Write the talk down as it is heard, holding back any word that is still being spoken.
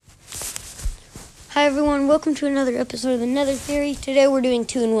Hi everyone, welcome to another episode of the Nether Theory. Today we're doing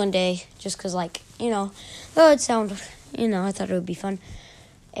 2 in 1 day, just because though it sounded, I thought it would be fun.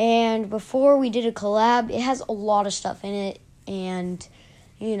 And before we did a collab, it has a lot of stuff in it, and,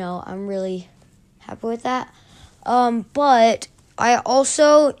 I'm really happy with that. But I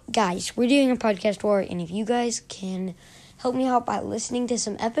also, guys, we're doing a podcast war, and if you guys can help me out by listening to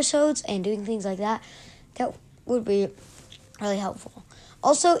some episodes and doing things like that, that would be really helpful.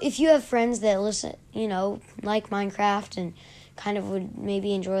 Also, if you have friends that listen, like Minecraft and kind of would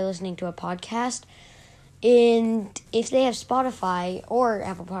maybe enjoy listening to a podcast, and if they have Spotify or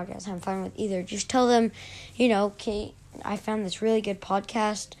Apple Podcasts, I'm fine with either. Just tell them, okay, I found this really good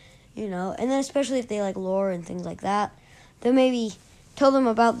podcast, and then especially if they like lore and things like that, then maybe tell them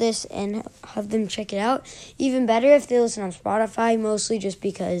about this and have them check it out. Even better if they listen on Spotify, mostly just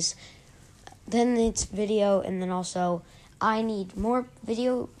because then it's video, and then also I need more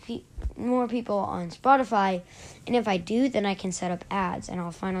people on Spotify, and if I do, then I can set up ads, and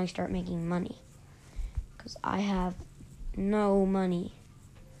I'll finally start making money, because I have no money.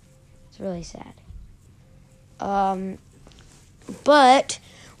 It's really sad. But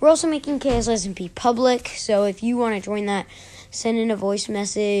we're also making KSSMP public, so if you want to join that, send in a voice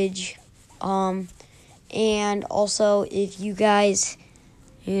message, and also if you guys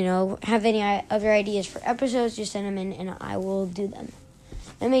have any other ideas for episodes, just send them in and I will do them.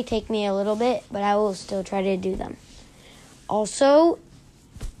 It may take me a little bit, but I will still try to do them. Also,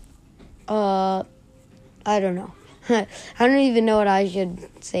 I don't know. I don't even know what I should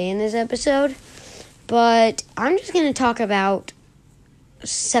say in this episode, but I'm just going to talk about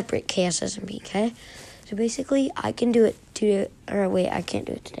separate KSSMP, okay? So basically, I can do it I can't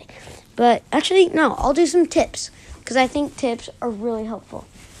do it today. But actually, no, I'll do some tips, because I think tips are really helpful.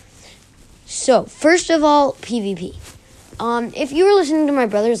 So, first of all, PvP. If you were listening to my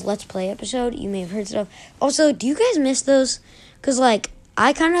brother's Let's Play episode, you may have heard stuff. Also, do you guys miss those? Because, I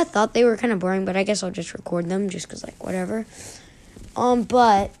kind of thought they were kind of boring, but I guess I'll just record them just because, whatever.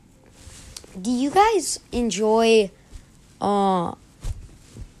 But do you guys enjoy, oh,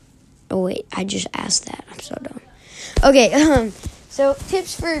 wait, I just asked that. I'm so dumb. Okay, so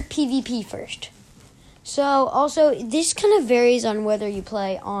tips for PvP first. So, also, this kind of varies on whether you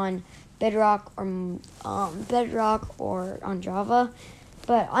play on Bedrock or on Java,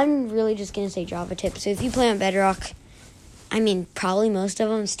 but I'm really just going to say Java tips. So if you play on Bedrock, probably most of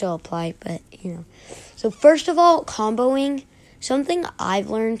them still apply, but, So first of all, comboing. Something I've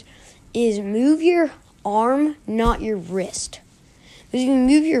learned is move your arm, not your wrist. Because if you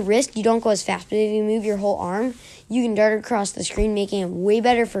move your wrist, you don't go as fast, but if you move your whole arm, you can dart across the screen, making it way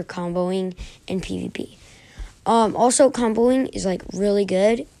better for comboing and PvP. Also, comboing is, really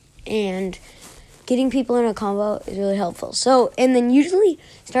good, and getting people in a combo is really helpful. So, and then usually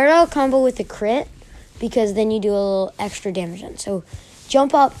start out a combo with a crit, because then you do a little extra damage on. So,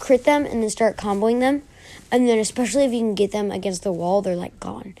 jump up, crit them, and then start comboing them. And then especially if you can get them against the wall, they're,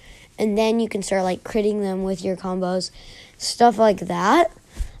 gone. And then you can start, critting them with your combos, stuff like that.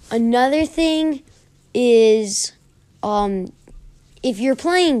 Another thing is, if you're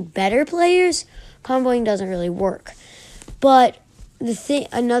playing better players, comboing doesn't really work. But so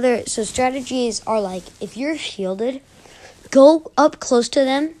strategies are if you're shielded, go up close to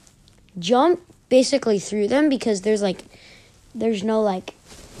them, jump basically through them, because there's no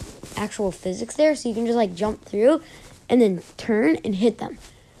actual physics there, so you can just jump through and then turn and hit them.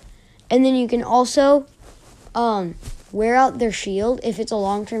 And then you can also wear out their shield if it's a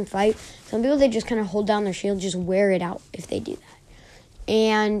long-term fight. Some people, they just kind of hold down their shield, just wear it out if they do that.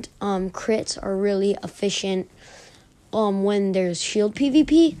 And crits are really efficient when there's shield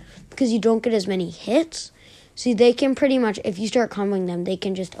PvP, because you don't get as many hits. So they can pretty much, if you start comboing them, they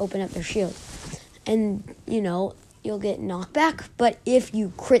can just open up their shield. And, you'll get knockback. But if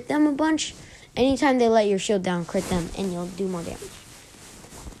you crit them a bunch, anytime they let your shield down, crit them, and you'll do more damage.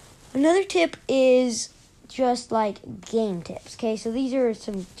 Another tip is just, game tips, okay? So these are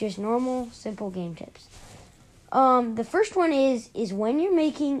some just normal, simple game tips. The first one is when you're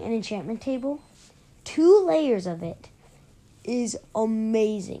making an enchantment table, 2 layers of it is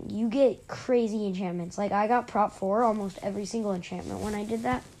amazing. You get crazy enchantments. I got prop 4 almost every single enchantment when I did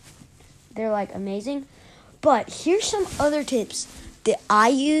that. They're, amazing. But here's some other tips that I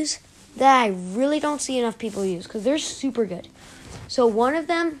use that I really don't see enough people use, because they're super good. So one of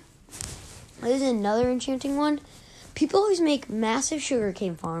them is another enchanting one. People always make massive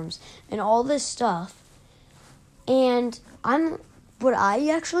sugarcane farms and all this stuff. And what I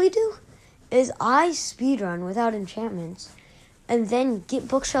actually do is I speedrun without enchantments, and then get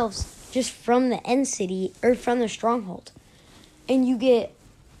bookshelves just from the end city or from the stronghold. And you get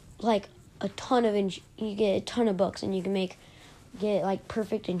a ton of books, and you can get like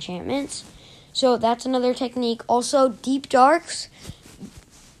perfect enchantments. So that's another technique. Also, deep darks,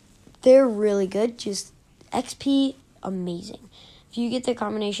 they're really good. Just XP, amazing. If you get the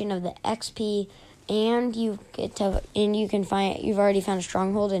combination of the XP and you can find, you've already found a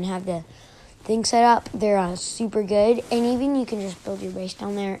stronghold and have the thing set up, they're super good. And even you can just build your base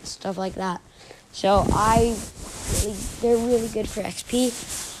down there, stuff like that. So they're really good for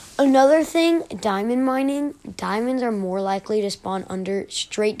XP. Another thing, diamond mining. Diamonds are more likely to spawn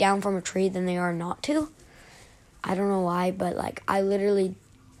straight down from a tree than they are not to. I don't know why, but like I literally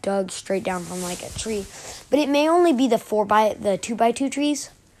dug straight down from like a tree. But it may only be the 2x2 trees,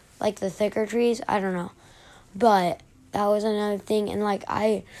 like the thicker trees. I don't know. But that was another thing. And like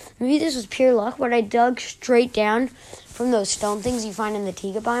maybe this was pure luck, but I dug straight down from those stone things you find in the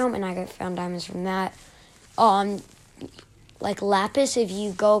Taiga biome, and I found diamonds from that. Like lapis, if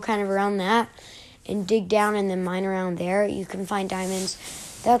you go kind of around that and dig down and then mine around there, you can find diamonds.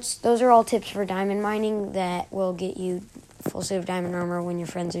 Those are all tips for diamond mining that will get you full set of diamond armor when your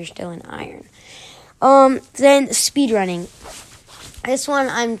friends are still in iron. Then speedrunning. This one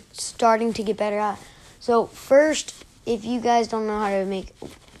I'm starting to get better at. So first, if you guys don't know how to make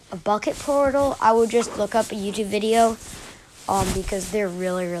a bucket portal, I would just look up a YouTube video. Because they're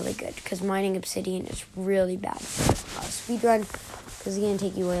really, really good. Because mining obsidian is really bad for speedrun, because it's going to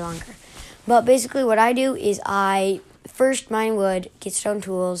take you way longer. But basically what I do is I first mine wood, get stone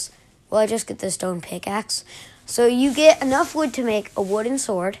tools. Well, I just get the stone pickaxe. So you get enough wood to make a wooden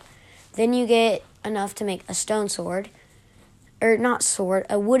sword. Then you get enough to make a stone sword. Or not sword,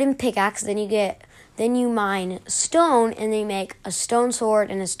 a wooden pickaxe. Then you mine stone, and they make a stone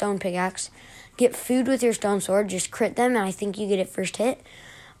sword and a stone pickaxe. Get food with your stone sword, just crit them, and I think you get it first hit.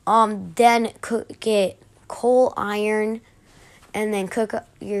 Then get coal, iron, and then cook up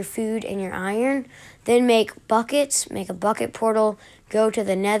your food and your iron. Then make buckets, make a bucket portal, go to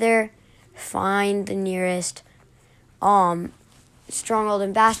the nether, find the nearest stronghold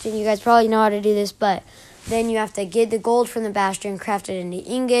and bastion. You guys probably know how to do this, but then you have to get the gold from the bastion, craft it into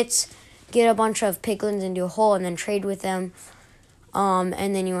ingots, get a bunch of piglins into a hole, and then trade with them.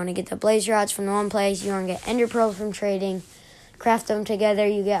 And then you want to get the blaze rods from the one place. You want to get ender pearls from trading. Craft them together.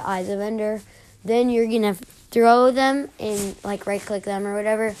 You get eyes of ender. Then you're going to throw them and like right click them or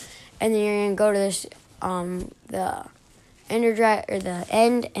whatever. And then you're going to go to this, the ender or the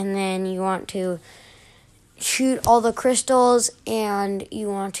end. And then you want to shoot all the crystals. And you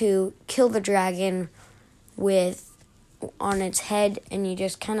want to kill the dragon on its head. And you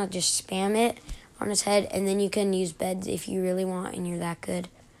just kind of just spam it on his head, and then you can use beds if you really want and you're that good.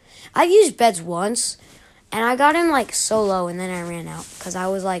 I've used beds once, and I got him like so low, and then I ran out because I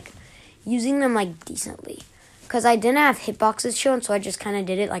was like using them like decently, because I didn't have hitboxes shown, so I just kind of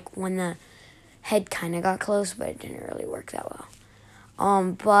did it like when the head kind of got close, but it didn't really work that well.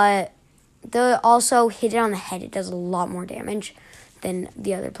 But also hit it on the head, it does a lot more damage than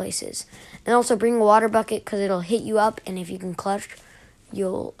the other places. And also bring a water bucket, because it'll hit you up, and if you can clutch,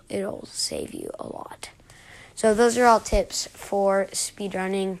 it'll save you a lot. So those are all tips for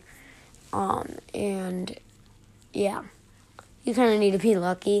speedrunning. And yeah, you kind of need to be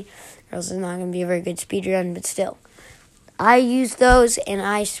lucky, or else it's not going to be a very good speedrun, but still. I used those, and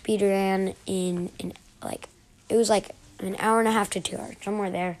I speedran in it was like an hour and a half to 2 hours, somewhere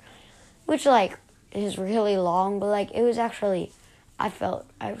there, which like is really long, but like it was actually, I felt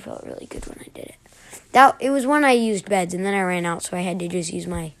really good when I did it. It was when I used beds, and then I ran out, so I had to just use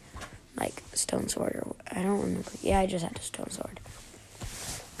my, like, stone sword, or I don't remember. Yeah, I just had a stone sword,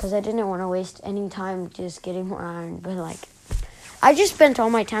 because I didn't want to waste any time just getting more iron, but, like, I just spent all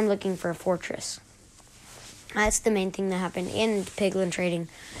my time looking for a fortress. That's the main thing that happened, and piglin trading.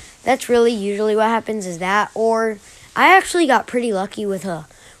 That's really usually what happens, is that, or I actually got pretty lucky with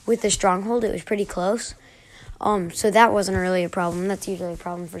the stronghold. It was pretty close, so that wasn't really a problem. That's usually a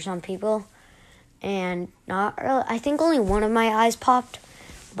problem for some people. And not really, I think only one of my eyes popped,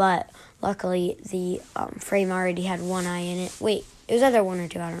 but luckily the frame already had one eye in it. Wait, it was either one or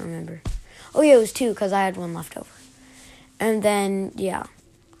two, I don't remember. Oh yeah, it was two, because I had one left over. And then, yeah.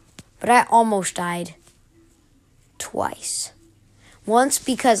 But I almost died twice. Once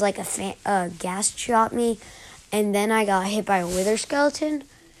because like a ghast shot me, and then I got hit by a wither skeleton,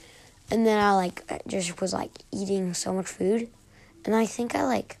 and then I just was eating so much food, and I think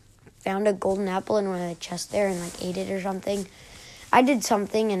I found a golden apple in one of the chests there and ate it or something. I did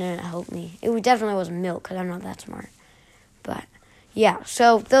something and it helped me. It definitely wasn't milk, because I'm not that smart. But yeah,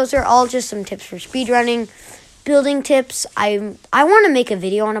 so those are all just some tips for speedrunning. Building tips. I want to make a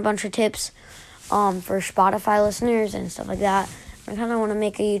video on a bunch of tips for Spotify listeners and stuff like that. I kind of want to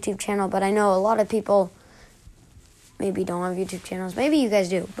make a YouTube channel, but I know a lot of people maybe don't have YouTube channels. Maybe you guys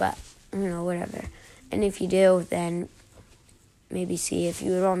do, but, whatever. And if you do, then maybe see if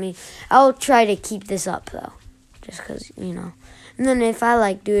you would want me. I'll try to keep this up, though, just because, And then if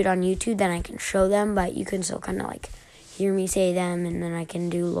I, do it on YouTube, then I can show them, but you can still kind of, hear me say them, and then I can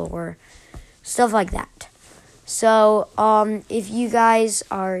do lore, stuff like that. So, if you guys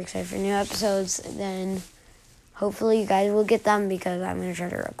are excited for new episodes, then hopefully you guys will get them because I'm going to try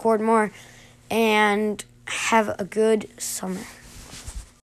to record more. And have a good summer.